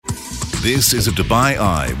This is a Dubai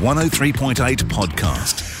Eye 103.8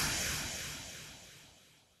 podcast.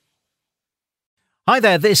 Hi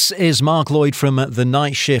there, this is Mark Lloyd from The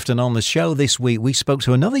Night Shift, and on the show this week we spoke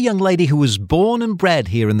to another young lady who was born and bred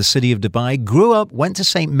here in the city of Dubai, grew up, went to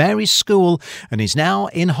St. Mary's School and is now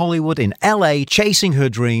in Hollywood, in LA, chasing her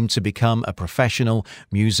dream to become a professional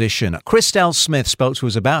musician. Christelle Smith spoke to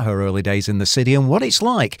us about her early days in the city and what it's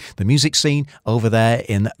like, the music scene over there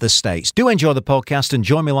in the States. Do enjoy the podcast and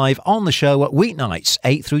join me live on the show at weeknights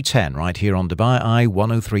 8 through 10 right here on Dubai Eye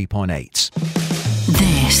 103.8.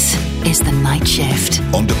 This is The Night Shift.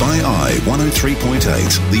 On Dubai Eye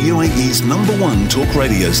 103.8, the UAE's #1 talk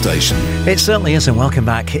radio station. It certainly is, and welcome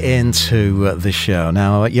back into the show.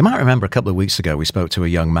 Now, you might remember a couple of weeks ago we spoke to a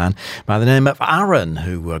young man by the name of Aaron,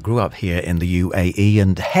 who grew up here in the UAE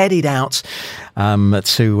and headed out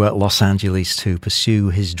to Los Angeles to pursue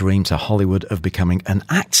his dream to Hollywood of becoming an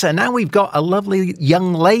actor. Now we've got a lovely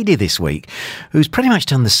young lady this week who's pretty much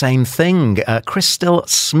done the same thing, Christelle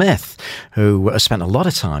Smith, who has spent a lot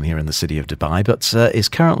of time here in the city of Dubai, but is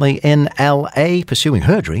currently in LA pursuing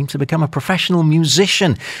her dream to become a professional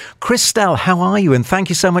musician. Christelle, how are you? And thank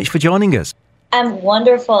you so much for joining us. I'm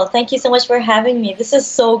wonderful. Thank you so much for having me. This is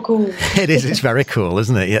so cool. It is. It's very cool,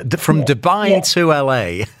 isn't it? Yeah. From Dubai to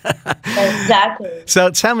LA. Exactly. So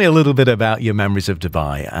tell me a little bit about your memories of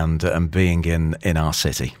Dubai and being in our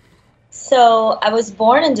city. So I was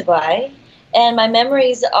born in Dubai, and my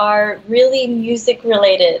memories are really music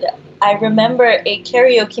related. I remember a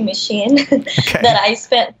karaoke machine that I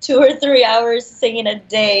spent 2 or 3 hours singing a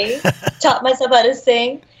day, taught myself how to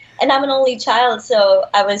sing. And I'm an only child, so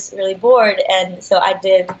I was really bored, and so I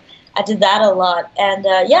did that a lot. And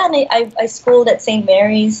I schooled at St.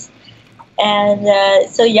 Mary's, and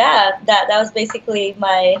that was basically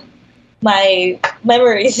my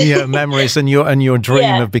memories. Yeah, memories and your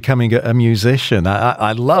dream of becoming a musician.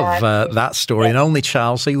 I love that story. An only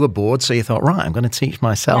child, so you were bored, so you thought, right, I'm going to teach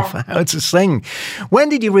myself how to sing. When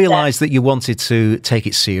did you realise that you wanted to take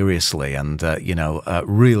it seriously and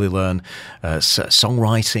really learn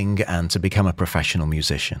songwriting and to become a professional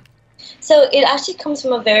musician? So it actually comes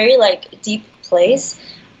from a very deep place.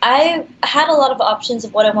 I had a lot of options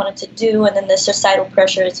of what I wanted to do, and then the societal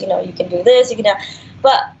pressures, you can do this, you can do that.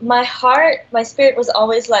 But my heart, my spirit was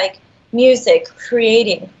always like music,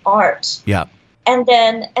 creating art. Yeah. And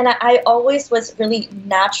I always was really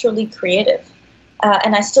naturally creative.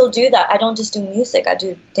 And I still do that. I don't just do music. I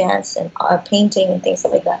do dance and painting and things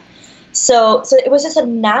like that. So it was just a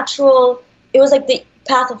natural, it was like the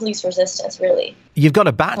path of least resistance, really. You've got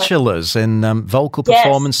a bachelor's in vocal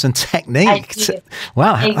performance and technique.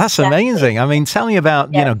 Wow, exactly. That's amazing. I mean, tell me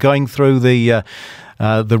about, going through the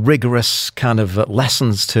rigorous kind of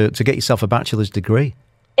lessons to get yourself a bachelor's degree.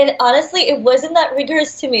 And honestly, it wasn't that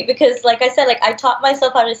rigorous to me because, like I said, I taught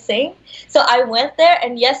myself how to sing. So I went there,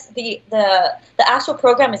 and yes, the actual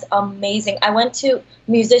program is amazing. I went to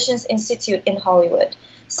Musicians Institute in Hollywood.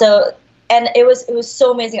 And it was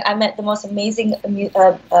so amazing. I met the most amazing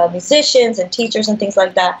musicians and teachers and things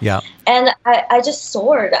like that. Yeah. And I just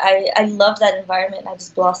soared. I loved that environment. I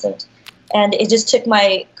just blossomed. And it just took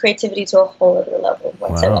my creativity to a whole other level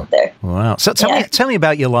once I went there. Wow. So tell me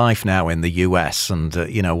about your life now in the US and,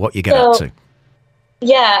 what you get up to.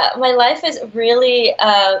 Yeah, my life is really,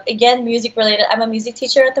 again, music related. I'm a music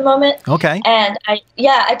teacher at the moment. Okay. And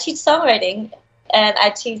I teach songwriting, and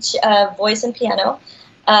I teach voice and piano.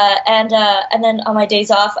 And then on my days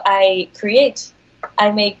off, I create.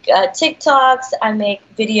 I make TikToks, I make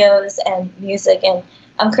videos and music, and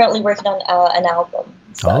I'm currently working on an album.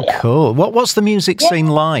 So, cool. What's the music scene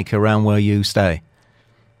like around where you stay?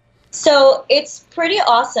 So it's pretty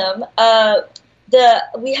awesome.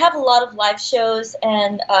 We have a lot of live shows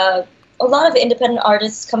and a lot of independent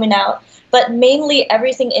artists coming out, but mainly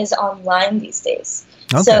everything is online these days.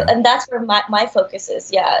 Okay. So, and that's where my focus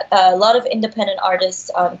is. Yeah, a lot of independent artists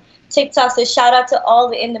on TikTok. So shout out to all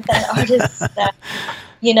the independent artists that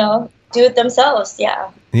do it themselves.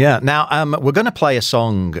 Yeah. Yeah. Now, we're going to play a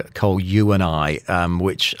song called You and I,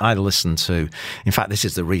 which I listened to. In fact, this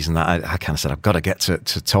is the reason that I kind of said, I've got to get to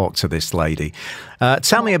talk to this lady.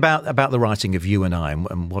 Tell me about the writing of You and I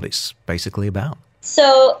and what it's basically about.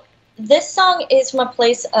 So this song is from a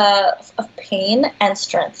place of pain and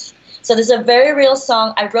strength. So this is a very real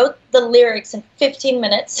song. I wrote the lyrics in 15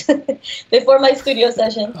 minutes before my studio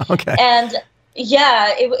session. Okay. And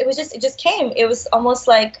yeah, it just came. It was almost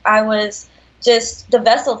like I was just the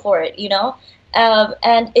vessel for it,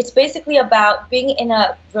 And it's basically about being in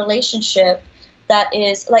a relationship that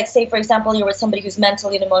is, like, say, for example, you're with somebody who's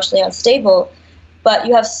mentally and emotionally unstable, but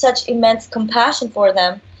you have such immense compassion for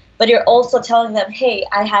them, but you're also telling them, hey,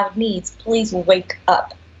 I have needs, please wake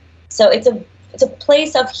up. So it's a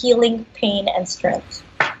place of healing, pain, and strength.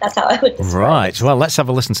 That's how I would describe Right. it. Well, let's have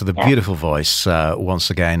a listen to the beautiful voice once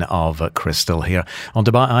again of Crystal here on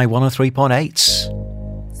Dubai Eye 103.8.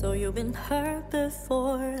 So you've been hurt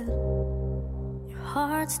before, your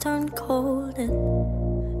heart's turned cold,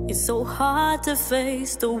 and it's so hard to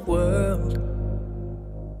face the world.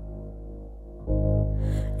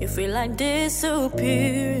 You feel like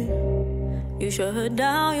disappearing, you shut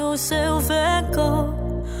down yourself and go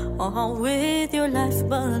on with your life,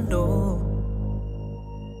 but no,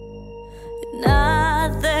 you're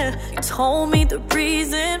not there. You told me the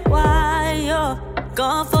reason why you're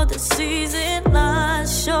gone for the season, not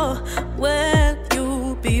sure when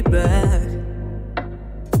you'll be back.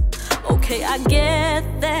 Okay, I get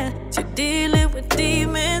that you're dealing with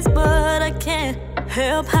demons, but I can't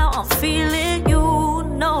help how I'm feeling. You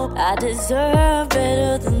know I deserve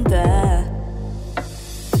better than that.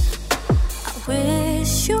 I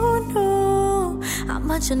wish you knew how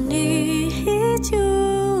much I need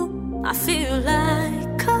you. I feel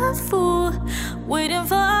like a fool waiting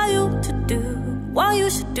for you to do what you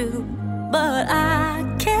should do, but I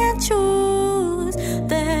can't choose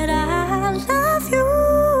that I love you.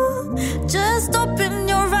 Just open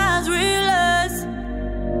your eyes, realize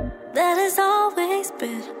that it's always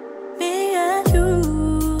been me and you.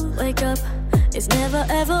 Wake up, it's never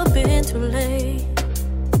ever been too late.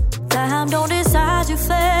 Time don't decide your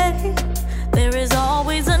fate. There is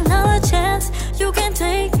always another chance you can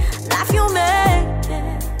take. Life you make,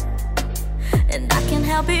 yeah. And I can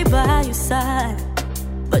help be by your side,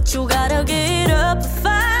 but you gotta get up and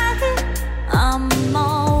fight. I'm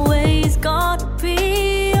always gonna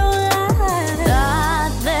be your light.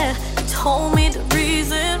 Not there, you told me the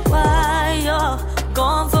reason why you're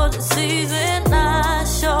gone for the season. Not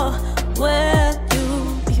sure where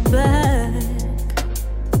you'll be back.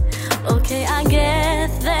 Okay, I get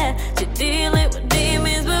that you're dealing with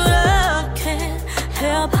demons, but I can't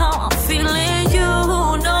help how I'm feeling. You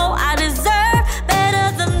know I deserve better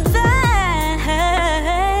than that.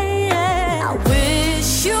 I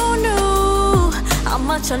wish you knew how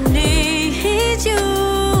much I need you.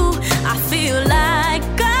 I feel like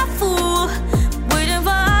a fool waiting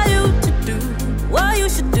for you to do what you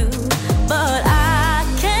should do, but I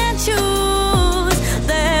can't choose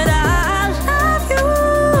that I love you.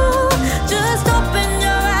 Just open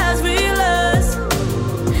your eyes, realize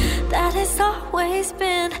that it's always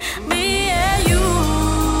been me and you.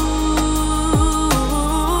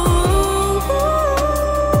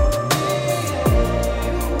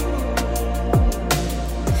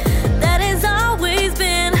 That it's always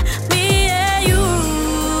been me and you.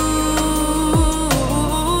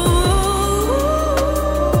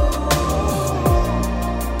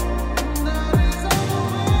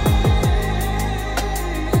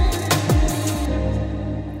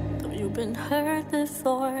 You've been hurt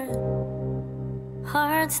before,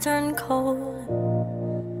 hearts turn cold.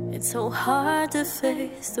 It's so hard to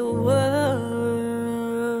face the world.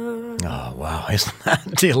 Oh, wow. Isn't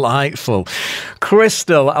that delightful?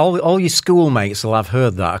 Crystal, all your schoolmates will have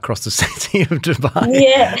heard that across the city of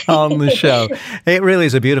Dubai on the show. It really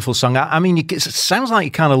is a beautiful song. I mean, it sounds like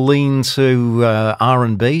you kind of lean to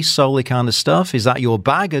R&B, soul-y kind of stuff. Is that your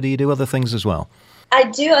bag, or do you do other things as well? I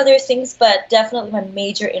do other things, but definitely my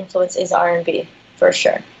major influence is R&B, for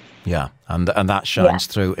sure. Yeah, and that shines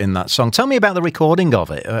through in that song. Tell me about the recording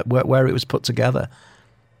of it, where it was put together.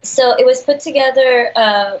 So it was put together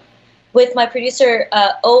with my producer,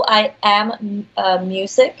 OIM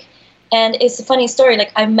Music. And it's a funny story.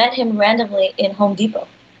 Like, I met him randomly in Home Depot.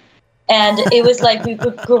 And it was like we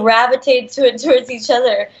would gravitate towards each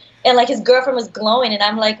other. And like his girlfriend was glowing, and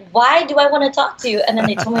I'm like, why do I want to talk to you? And then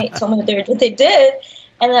they told me what they did.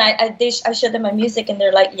 And then I showed them my music, and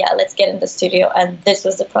they're like, yeah, let's get in the studio. And this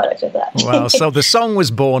was the product of that. Well, so the song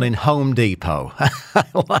was born in Home Depot. I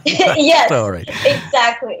like that yes, story.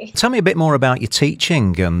 Exactly. Tell me a bit more about your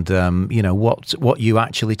teaching and, what you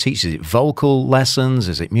actually teach. Is it vocal lessons?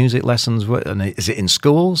 Is it music lessons? And is it in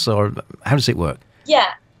schools, or how does it work?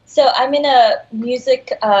 Yeah. So I'm in a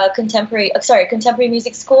contemporary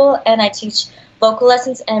music school, and I teach vocal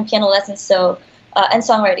lessons and piano lessons. So and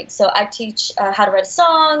songwriting. So I teach how to write a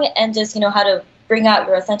song and just how to bring out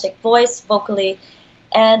your authentic voice vocally,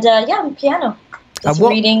 and piano. Just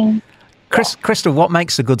reading. Crystal, what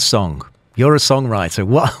makes a good song? You're a songwriter.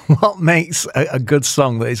 What makes a good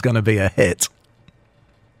song that is going to be a hit?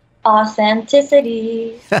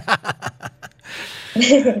 Authenticity.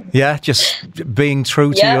 Yeah, just being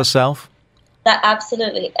true to yourself. That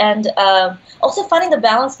absolutely, and also finding the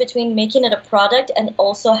balance between making it a product and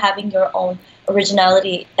also having your own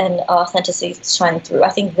originality and authenticity shine through. I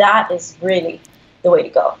think that is really the way to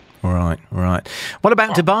go. Right. What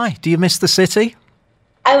about Dubai? Do you miss the city?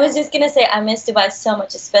 I was just going to say, I miss Dubai so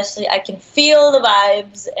much, especially I can feel the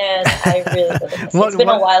vibes, and I really miss it. It's been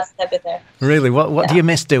a while since I've been there. Really? What do you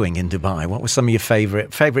miss doing in Dubai? What were some of your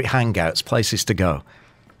favourite hangouts, places to go?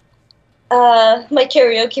 My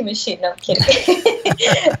karaoke machine. No, I'm kidding.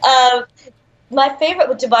 My favorite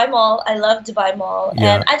was Dubai Mall. I love Dubai Mall.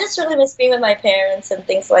 Yeah. And I just really miss being with my parents and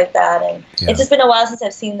things like that. And it's just been a while since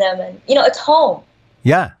I've seen them. And, it's home.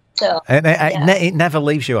 Yeah. So, it never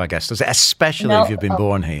leaves you, I guess, does it? Especially if you've been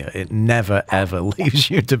born here. It never, ever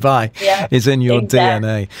leaves you. Dubai is in your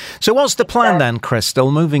DNA. So what's the plan then,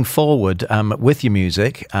 Crystal, moving forward with your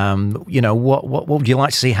music? What would you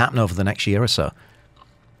like to see happen over the next year or so?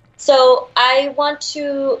 So I want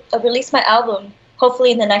to release my album,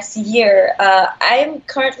 hopefully in the next year. I'm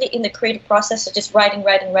currently in the creative process of just writing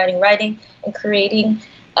and creating.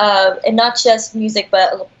 And not just music,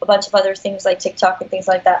 but a bunch of other things like TikTok and things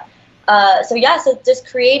like that. So just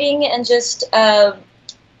creating and just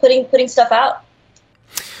putting stuff out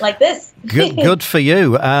like this. Good for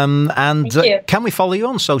you. And Thank you. Can we follow you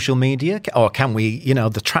on social media? Or can we,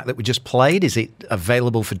 the track that we just played, is it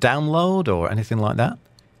available for download or anything like that?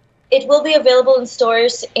 It will be available in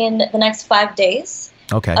stores in the next 5 days.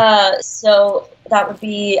 Okay. So that would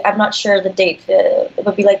be, I'm not sure the date, it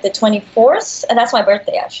would be like the 24th, and that's my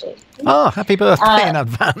birthday, actually. Oh, happy birthday in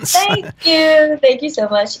advance. Thank you so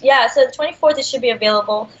much. Yeah, so the 24th, it should be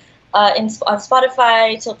available on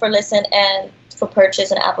Spotify for listen and for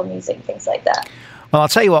purchase and Apple Music, things like that. Well, I'll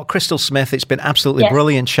tell you what, Crystal Smith, it's been absolutely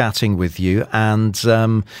brilliant chatting with you, and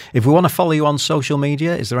if we want to follow you on social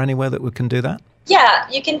media, is there anywhere that we can do that? Yeah,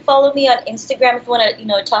 you can follow me on Instagram if you want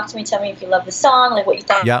to, talk to me, tell me if you love the song, like what you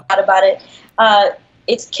thought about it.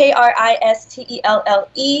 It's KRISTELLE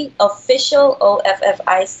official,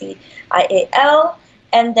 OFFICIAL.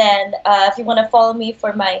 And then if you want to follow me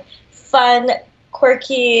for my fun,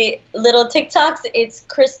 quirky little TikToks, it's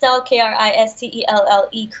Crystal,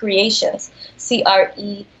 KRISTELLE Creations,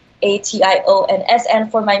 CREATIONS.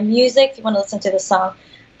 And for my music, if you want to listen to the song,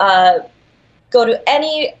 go to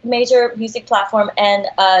any major music platform and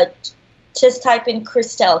just type in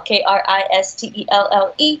Crystal,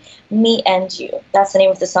 KRISTELLE, Me and You. That's the name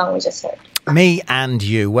of the song we just heard. Me and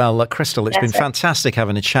You. Well, Crystal, it's been fantastic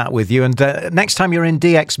having a chat with you. And next time you're in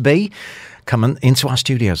DXB, come into our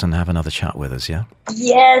studios and have another chat with us, yeah?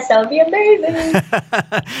 Yes, that would be amazing.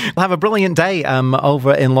 Well, have a brilliant day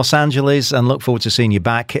over in Los Angeles and look forward to seeing you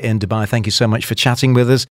back in Dubai. Thank you so much for chatting with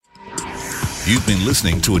us. You've been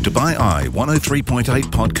listening to a Dubai Eye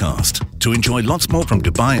 103.8 podcast. To enjoy lots more from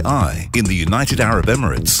Dubai Eye in the United Arab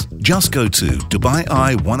Emirates, just go to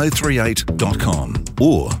DubaiEye1038.com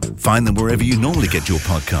or find them wherever you normally get your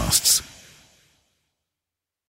podcasts.